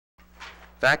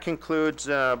That concludes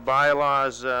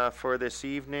bylaws for this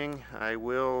evening. I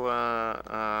will,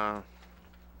 or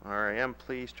I am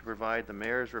pleased to provide the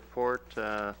mayor's report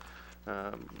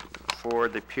for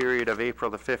the period of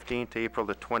April the 15th to April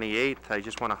the 28th. I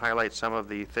just want to highlight some of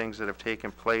the things that have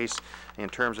taken place in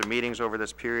terms of meetings over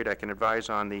this period. I can advise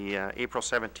on the April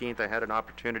 17th, I had an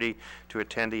opportunity to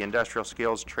attend the Industrial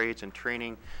Skills, Trades and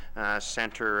Training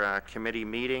Center committee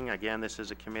meeting. Again, this is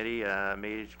a committee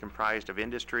comprised of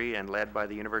industry and led by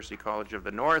the University College of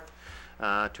the North.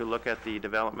 To look at the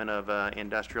development of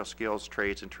industrial skills,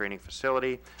 trades, and training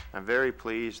facility. I'm very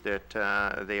pleased that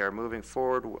they are moving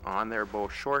forward on their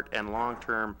both short and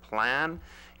long-term plan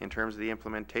in terms of the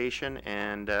implementation,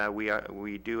 and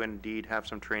we do indeed have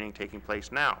some training taking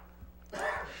place now.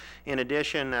 In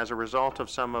addition, as a result of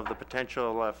some of the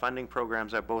potential funding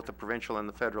programs at both the provincial and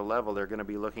the federal level, they're going to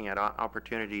be looking at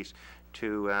opportunities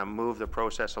to move the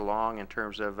process along in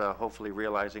terms of hopefully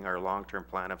realizing our long-term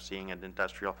plan of seeing an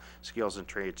industrial skills and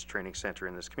trades training center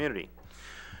in this community.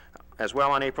 As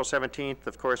well, on April 17th,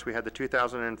 of course, we had the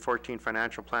 2014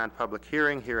 financial plan public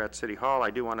hearing here at City Hall. I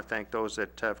do want to thank those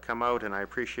that have come out, and I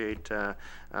appreciate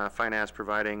Finance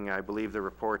providing, I believe, the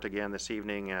report again this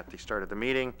evening at the start of the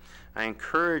meeting. I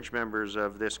encourage members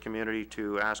of this community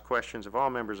to ask questions of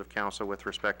all members of council with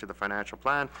respect to the financial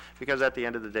plan, because at the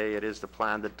end of the day, it is the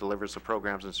plan that delivers the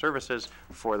programs and services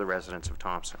for the residents of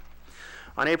Thompson.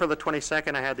 On April the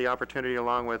 22nd, I had the opportunity,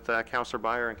 along with Councillor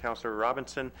Beyer and Councillor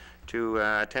Robinson, to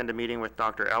attend a meeting with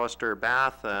Dr. Alistair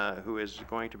Bath, who is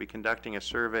going to be conducting a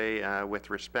survey with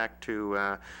respect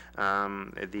to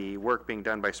the work being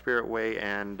done by Spiritway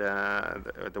and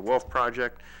the Wolf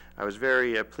Project. I was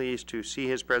very pleased to see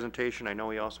his presentation. I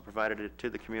know he also provided it to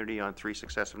the community on 3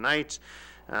 successive nights.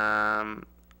 I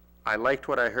liked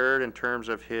what I heard in terms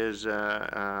of his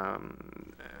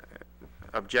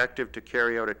objective to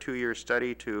carry out a 2-year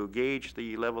study to gauge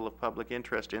the level of public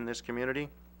interest in this community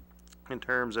in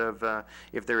terms of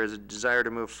if there is a desire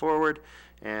to move forward,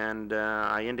 and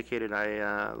I indicated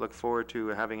I look forward to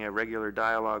having a regular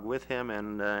dialogue with him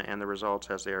and the results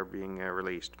as they are being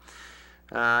released.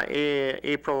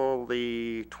 April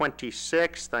the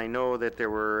 26th, I know that it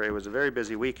was a very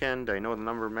busy weekend. I know the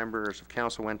number of members of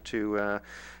council went to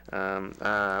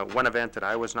one event that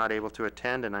I was not able to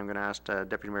attend, and I'm going to ask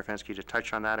Deputy Mayor Fenske to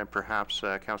touch on that, and perhaps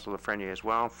Councillor Lafreniere as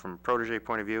well, from protege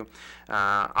point of view.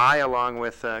 I, along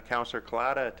with Councillor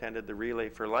Collada, attended the Relay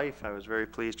for Life. I was very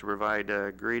pleased to provide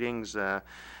greetings,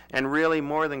 and really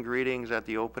more than greetings at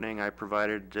the opening, I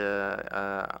provided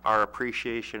our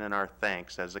appreciation and our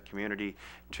thanks as a community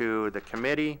to the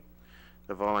committee,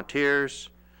 the volunteers,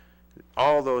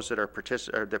 all those that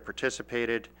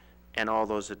participated, and all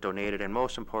those that donated, and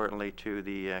most importantly to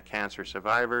the cancer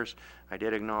survivors. I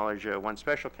did acknowledge one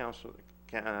special cancer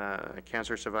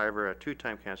survivor, a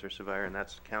 2-time cancer survivor, and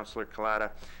that's Councillor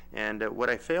Collada. And what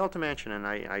I failed to mention, and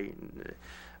I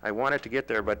wanted to get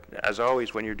there, but as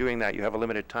always when you're doing that you have a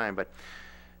limited time, but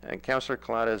Councillor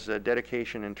Collada's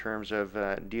dedication in terms of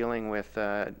dealing with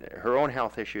her own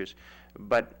health issues.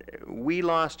 But we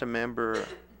lost a member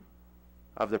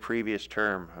of the previous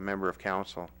term, a member of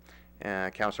council,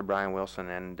 Councillor Brian Wilson,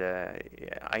 and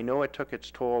I know it took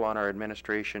its toll on our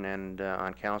administration and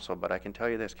on council, but I can tell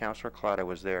you this, Councillor Collada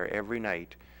was there every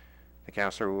night. The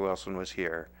Councillor Wilson was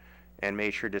here and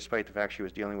made sure, despite the fact she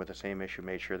was dealing with the same issue,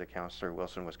 made sure that Councillor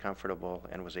Wilson was comfortable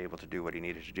and was able to do what he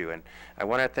needed to do. And I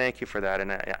want to thank you for that,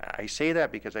 and I say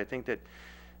that because I think that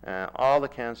all the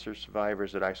cancer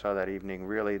survivors that I saw that evening,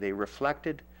 really, they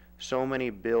reflected so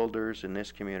many builders in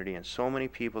this community and so many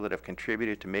people that have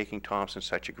contributed to making Thompson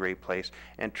such a great place.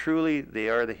 And truly, they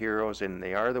are the heroes, and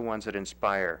they are the ones that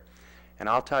inspire. And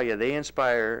I'll tell you, they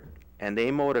inspire and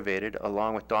they motivated,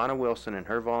 along with Donna Wilson and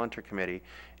her volunteer committee,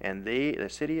 and the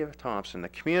city of Thompson, the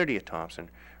community of Thompson,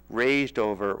 raised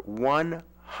over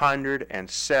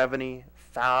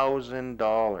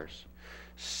 $170,000.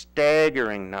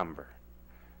 Staggering number.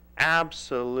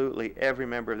 Absolutely every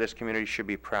member of this community should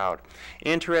be proud.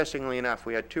 Interestingly enough,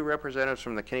 we had 2 representatives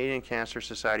from the Canadian Cancer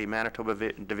Society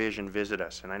Manitoba Division visit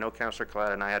us, and I know Councillor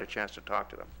Collada and I had a chance to talk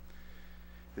to them.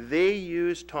 They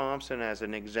use Thompson as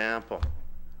an example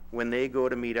when they go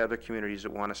to meet other communities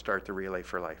that want to start the Relay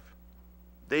for Life.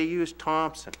 They use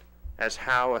Thompson as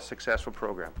how a successful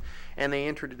program. And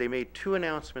they made 2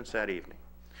 announcements that evening.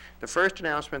 The first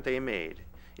announcement they made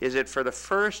is that for the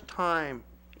first time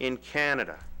in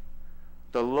Canada,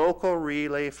 the local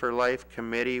Relay for Life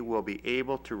committee will be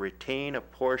able to retain a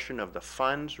portion of the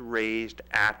funds raised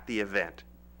at the event.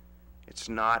 It's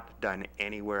not done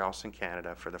anywhere else in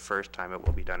Canada. For the first time, it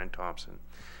will be done in Thompson.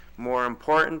 More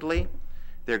importantly,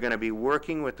 They're going to be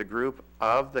working with the group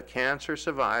of the cancer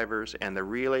survivors and the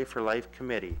Relay for Life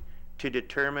Committee to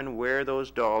determine where those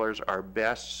dollars are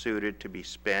best suited to be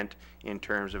spent in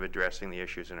terms of addressing the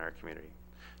issues in our community.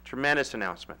 Tremendous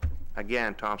announcement.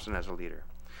 Again, Thompson as a leader.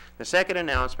 The second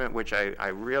announcement, which I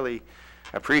really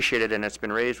appreciated, and it's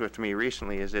been raised with me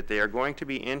recently, is that they are going to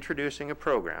be introducing a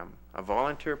program, a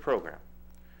volunteer program,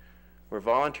 where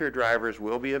volunteer drivers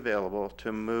will be available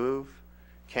to move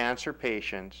cancer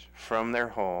patients from their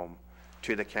home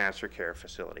to the cancer care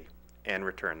facility and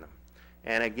return them.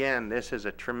 And again, this is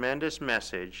a tremendous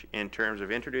message in terms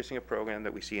of introducing a program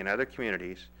that we see in other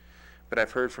communities, but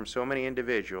I've heard from so many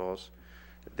individuals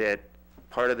that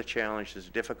part of the challenge is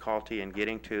difficulty in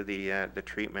getting to the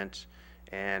treatments,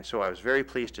 and so I was very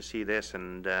pleased to see this,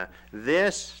 and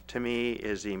this to me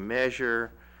is a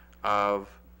measure of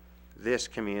this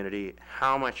community,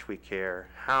 how much we care,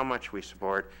 how much we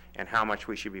support, and how much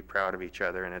we should be proud of each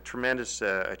other, and a tremendous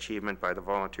achievement by the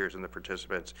volunteers and the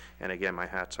participants. And again, my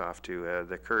hat's off to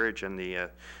the courage and the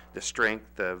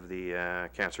strength of the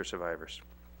cancer survivors.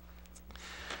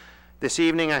 This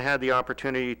evening I had the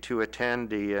opportunity to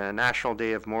attend the National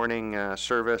Day of Mourning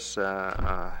service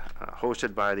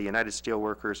hosted by the United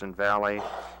Steelworkers in Valley,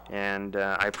 and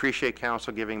I appreciate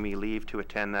Council giving me leave to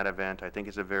attend that event. I think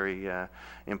it's a very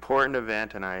important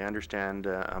event, and I understand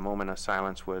a moment of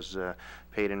silence was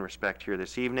paid in respect here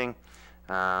this evening.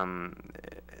 The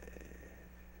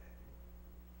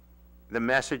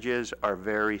messages are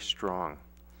very strong.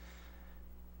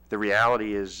 The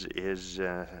reality is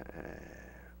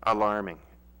alarming.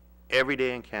 Every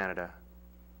day in Canada,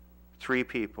 3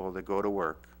 people that go to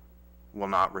work will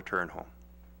not return home.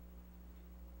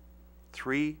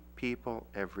 3 people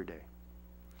every day.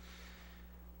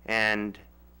 And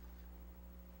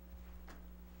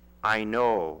I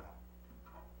know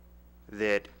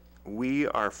that we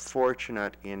are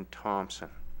fortunate in Thompson,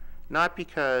 not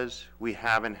because we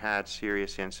haven't had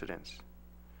serious incidents.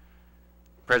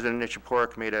 President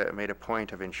Nichiporuk made a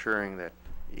point of ensuring that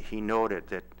he noted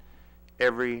that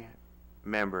every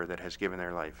member that has given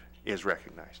their life is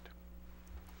recognized.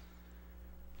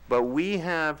 But we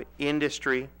have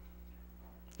industry,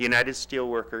 United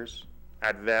Steelworkers,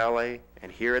 at Valley,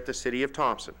 and here at the City of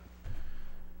Thompson,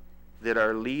 that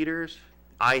are leaders,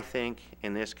 I think,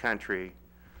 in this country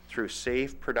through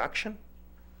safe production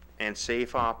and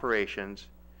safe operations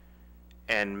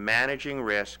and managing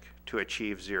risk to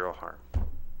achieve zero harm.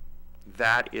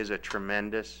 That is a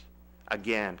tremendous,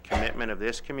 again, commitment of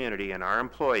this community and our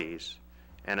employees,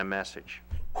 and a message.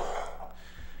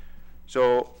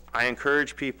 So I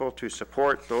encourage people to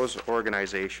support those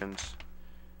organizations.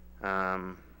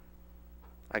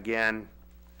 Again,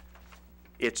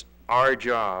 it's our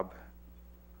job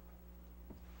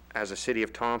as a City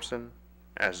of Thompson,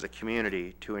 as the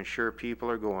community, to ensure people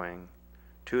are going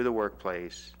to the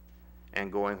workplace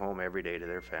and going home every day to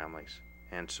their families.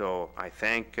 And so I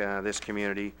thank this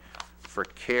community for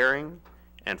caring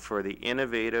and for the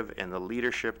innovative and the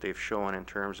leadership they've shown in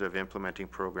terms of implementing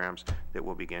programs that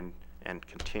will begin and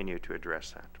continue to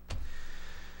address that.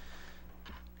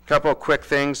 A couple of quick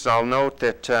things. I'll note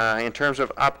that in terms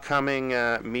of upcoming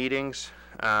meetings,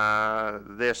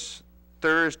 this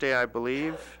Thursday, I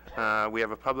believe, we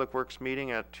have a Public Works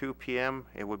meeting at 2 p.m.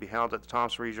 It will be held at the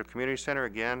Thompson Regional Community Center.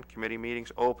 Again, committee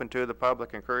meetings open to the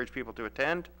public. Encourage people to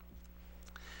attend.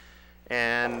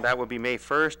 And that will be May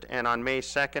 1st. And on May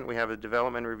 2nd, we have a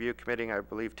Development Review Committee, I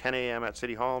believe 10 a.m. at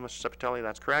City Hall. Mr. Sepatelli,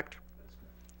 that's correct?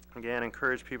 Again,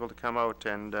 encourage people to come out,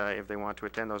 and if they want to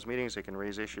attend those meetings, they can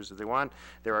raise issues that they want.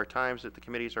 There are times that the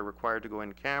committees are required to go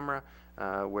in camera,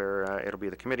 where it'll be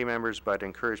the committee members, but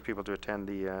encourage people to attend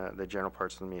the general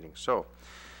parts of the meeting. So,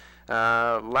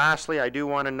 lastly, I do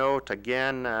want to note,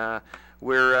 again,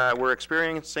 we're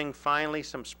experiencing finally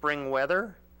some spring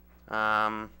weather,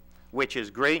 which is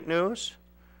great news.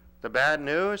 The bad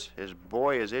news is,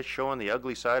 boy, is it showing the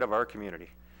ugly side of our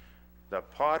community. The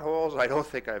potholes, I don't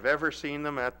think I've ever seen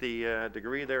them at the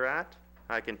degree they're at.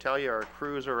 I can tell you our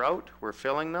crews are out. We're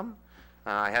filling them.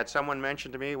 I had someone mention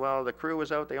to me, well, the crew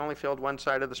was out. They only filled one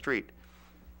side of the street.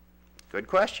 Good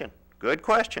question. Good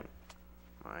question.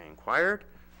 I inquired.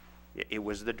 It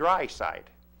was the dry side.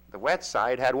 The wet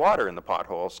side had water in the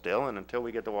potholes still, and until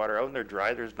we get the water out and they're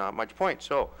dry, there's not much point.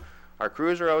 So our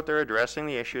crews are out there addressing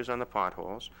the issues on the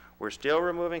potholes. We're still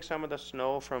removing some of the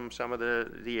snow from some of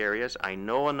the areas. I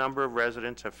know a number of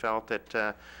residents have felt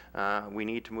that we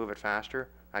need to move it faster.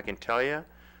 I can tell you,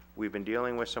 we've been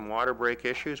dealing with some water break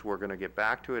issues. We're going to get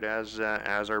back to it as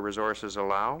our resources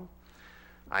allow.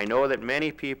 I know that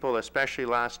many people, especially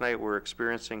last night, were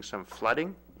experiencing some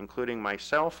flooding, including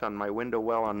myself on my window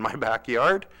well on my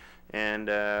backyard, and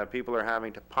people are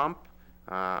having to pump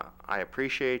I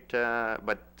appreciate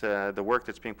but the work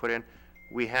that's being put in.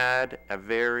 We had a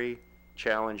very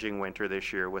challenging winter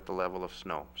this year with the level of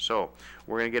snow. So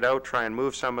we're going to get out, try and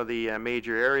move some of the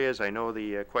major areas. I know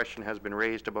the question has been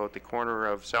raised about the corner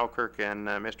of Selkirk and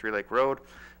Mystery Lake Road.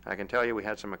 I can tell you we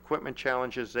had some equipment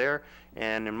challenges there,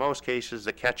 and in most cases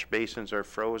the catch basins are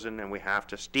frozen and we have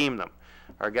to steam them.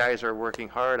 Our guys are working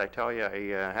hard. I tell you,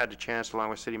 I had the chance along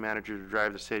with city manager to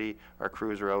drive the city. Our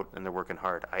crews are out and they're working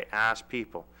hard. I ask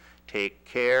people, take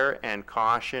care and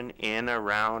caution in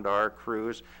around our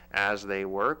crews as they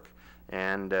work,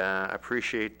 and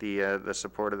appreciate the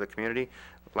support of the community.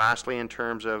 Lastly, in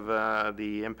terms of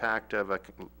the impact of a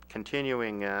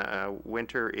continuing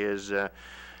winter is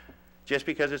just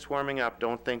because it's warming up,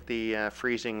 don't think the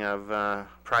freezing of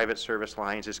private service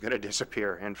lines is going to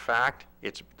disappear. In fact,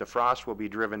 the frost will be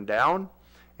driven down.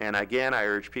 And again, I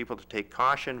urge people to take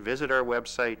caution, visit our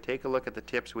website, take a look at the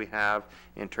tips we have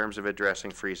in terms of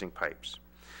addressing freezing pipes.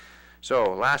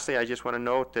 So lastly, I just want to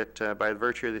note that by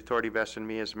virtue of the authority vested in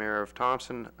me as Mayor of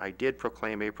Thompson, I did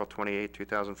proclaim April 28,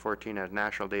 2014 as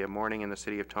National Day of Mourning in the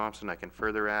City of Thompson. I can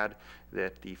further add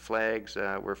that the flags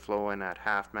were flowing at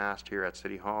half-mast here at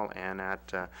City Hall and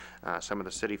at some of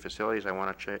the city facilities. I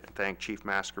want to thank Chief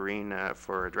Mascarene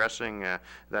for addressing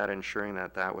that, ensuring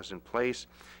that that was in place,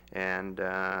 and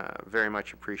very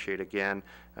much appreciate again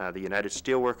the United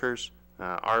Steelworkers,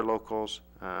 our locals,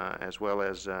 as well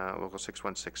as Local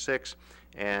 6166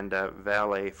 and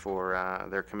Valet for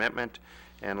their commitment.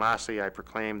 And lastly, I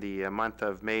proclaim the month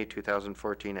of May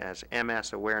 2014 as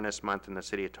MS Awareness Month in the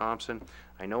City of Thompson.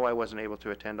 I know I wasn't able to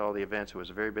attend all the events. It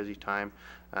was a very busy time.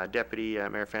 Deputy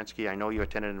Mayor Fenske, I know you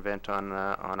attended an event on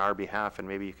our behalf, and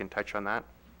maybe you can touch on that.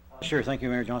 Sure, thank you,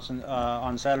 Mayor Johnson.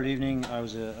 On Saturday evening, I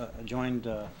was joined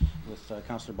with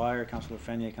Councillor Byer, Councillor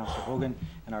Fennier, Councillor Hogan,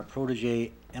 and our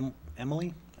protege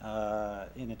Emily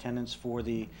in attendance for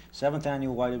the 7th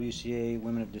Annual YWCA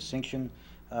Women of Distinction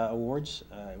Awards.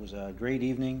 It was a great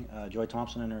evening. Joy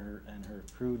Thompson and her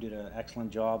crew did an excellent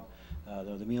job.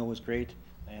 The meal was great,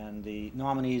 and the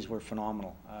nominees were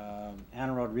phenomenal.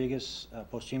 Anna Rodriguez,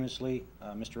 posthumously,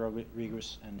 Mr.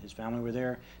 Rodriguez and his family were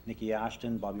there. Nikki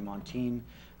Ashton, Bobby Montine,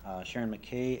 Sharon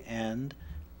McKay, and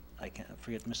I can't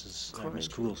forget Miss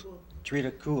Cool,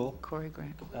 Tarita Cool, Corey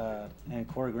Grant, and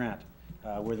Corey Grant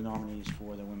were the nominees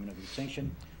for the Women of Distinction,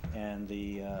 and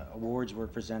the awards were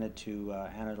presented to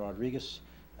Anna Rodriguez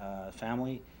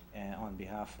family and on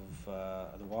behalf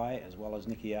of the Y, as well as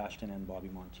Nikki Ashton and Bobby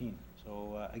Montine.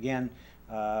 So again,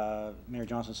 Mayor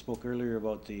Johnson spoke earlier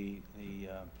about the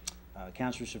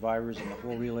cancer survivors and the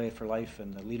whole Relay for Life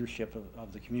and the leadership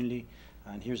of the community.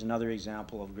 And here's another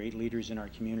example of great leaders in our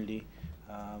community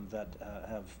that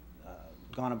have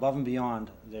gone above and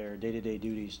beyond their day-to-day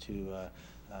duties to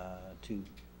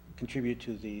contribute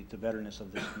to the betterness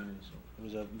of this community. So it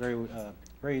was a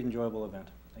very enjoyable event.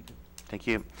 Thank you. Thank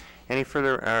you. Any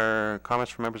further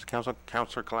comments from members of council?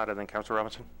 Councillor Collada, then Councillor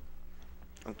Robinson.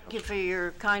 Thank you for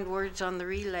your kind words on the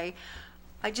relay.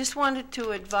 I just wanted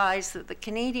to advise that the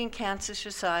Canadian Cancer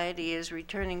Society is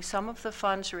returning some of the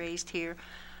funds raised here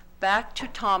back to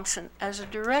Thompson as a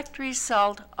direct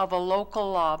result of a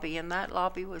local lobby, and that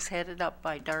lobby was headed up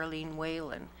by Darlene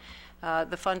Whalen.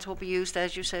 The funds will be used,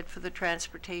 as you said, for the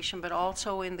transportation, but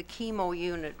also in the chemo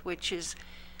unit, which is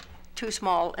too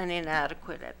small and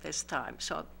inadequate at this time.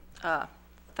 So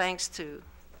thanks to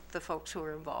the folks who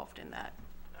are involved in that.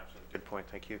 Absolutely. Good point.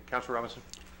 Thank you. Councillor Robinson.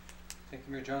 Thank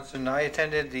you, Mayor Johnson. I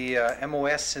attended the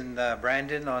MOS in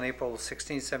Brandon on April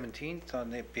 16th, 17th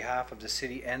on the behalf of the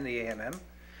city and the AMM.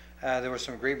 There were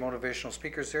some great motivational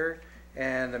speakers there,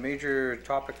 and the major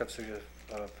topic of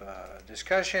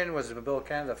discussion was the Build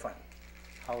Canada Fund.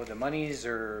 How the monies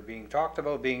are being talked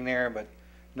about being there, but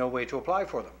no way to apply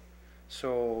for them.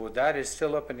 So that is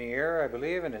still up in the air, I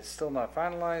believe, and it's still not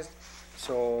finalized.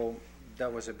 So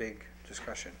that was a big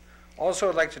discussion. Also,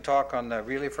 I'd like to talk on the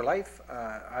Relay for Life.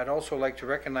 I'd also like to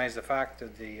recognize the fact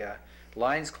that the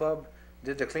Lions Club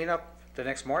did the cleanup the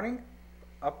next morning,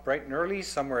 up bright and early.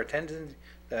 Some were attending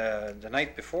the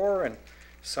night before, and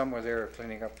some were there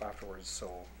cleaning up afterwards.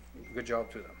 So good job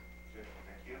to them. Good,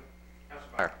 thank you.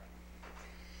 Councillor Byer.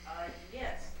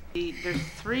 Yes. There's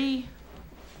 3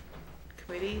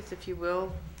 committees, if you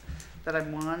will, that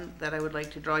I'm on that I would like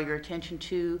to draw your attention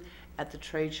to at the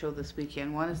trade show this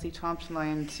weekend. One is the Thompson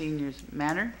Lions Seniors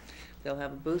Manor. They'll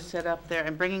have a booth set up there.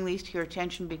 I'm bringing these to your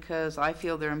attention because I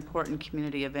feel they're important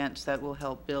community events that will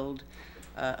help build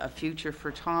a future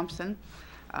for Thompson.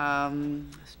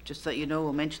 Just so you know,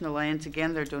 we'll mention the Lions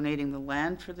again. They're donating the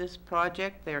land for this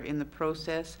project. They're in the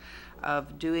process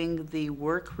of doing the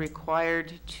work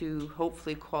required to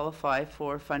hopefully qualify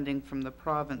for funding from the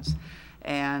province.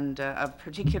 And of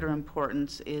particular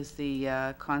importance is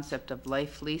the concept of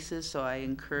life leases, so I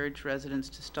encourage residents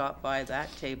to stop by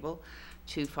that table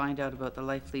to find out about the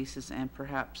life leases and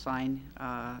perhaps sign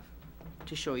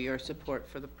to show your support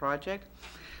for the project.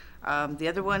 The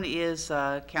other one is,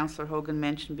 Councillor Hogan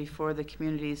mentioned before, the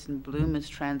Communities in Bloom is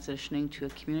transitioning to a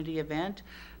community event.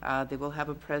 They will have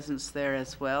a presence there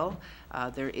as well.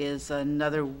 There is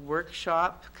another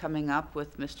workshop coming up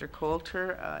with Mr.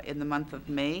 Coulter in the month of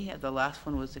May. The last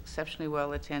one was exceptionally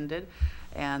well attended,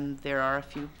 and there are a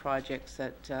few projects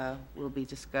that will be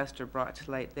discussed or brought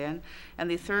to light then. And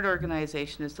the third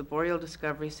organization is the Boreal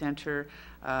Discovery Center,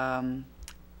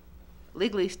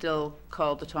 legally still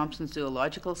called the Thompson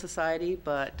Zoological Society,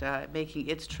 but making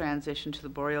its transition to the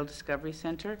Boreal Discovery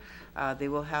Center. They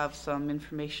will have some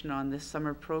information on this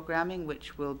summer programming,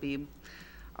 which will be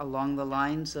along the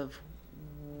lines of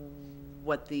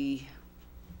what the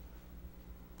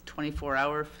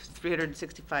 24-hour,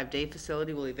 365-day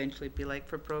facility will eventually be like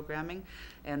for programming,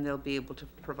 and they'll be able to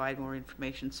provide more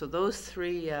information. So those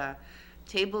three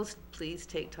tables, please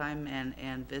take time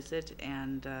and visit,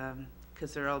 and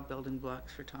because they're all building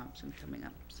blocks for Thompson coming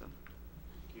up. So.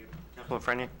 Thank you. Councilor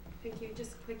Frenier. Thank you.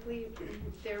 Just quickly,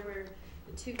 there were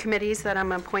two committees that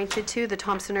I'm appointed to, the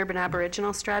Thompson Urban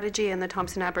Aboriginal Strategy and the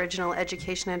Thompson Aboriginal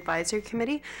Education Advisory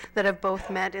Committee, that have both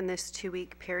met in this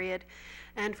 2-week period.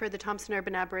 And for the Thompson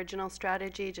Urban Aboriginal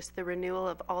Strategy, just the renewal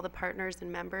of all the partners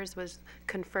and members was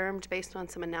confirmed based on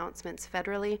some announcements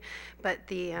federally, but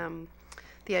the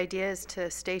idea is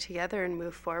to stay together and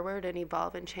move forward and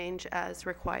evolve and change as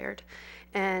required.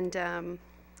 And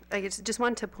I just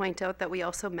wanted to point out that we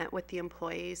also met with the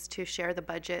employees to share the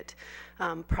budget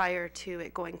prior to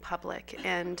it going public.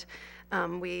 And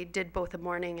we did both a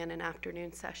morning and an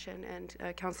afternoon session.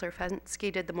 And Councillor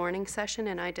Fenske did the morning session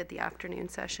and I did the afternoon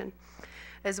session.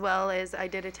 As well as I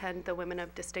did attend the Women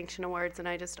of Distinction Awards, and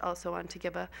I just also want to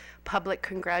give a public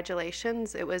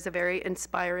congratulations. It was a very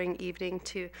inspiring evening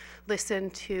to listen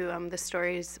to the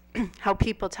stories, how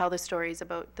people tell the stories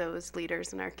about those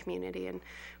leaders in our community. And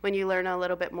when you learn a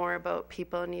little bit more about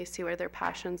people and you see where their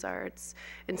passions are, it's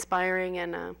inspiring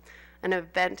and an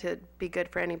event to be good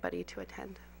for anybody to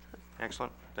attend.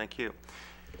 Excellent. Thank you.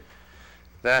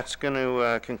 That's going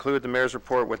to conclude the mayor's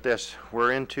report with this.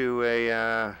 We're into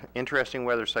a interesting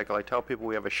weather cycle. I tell people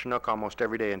we have a Chinook almost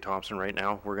every day in Thompson right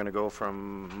now. We're going to go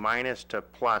from minus to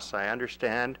plus. I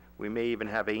understand we may even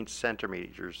have 8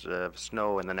 centimeters of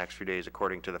snow in the next few days,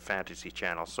 according to the Fantasy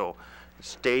Channel. So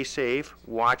stay safe,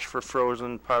 watch for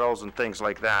frozen puddles and things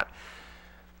like that.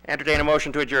 Entertain a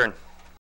motion to adjourn.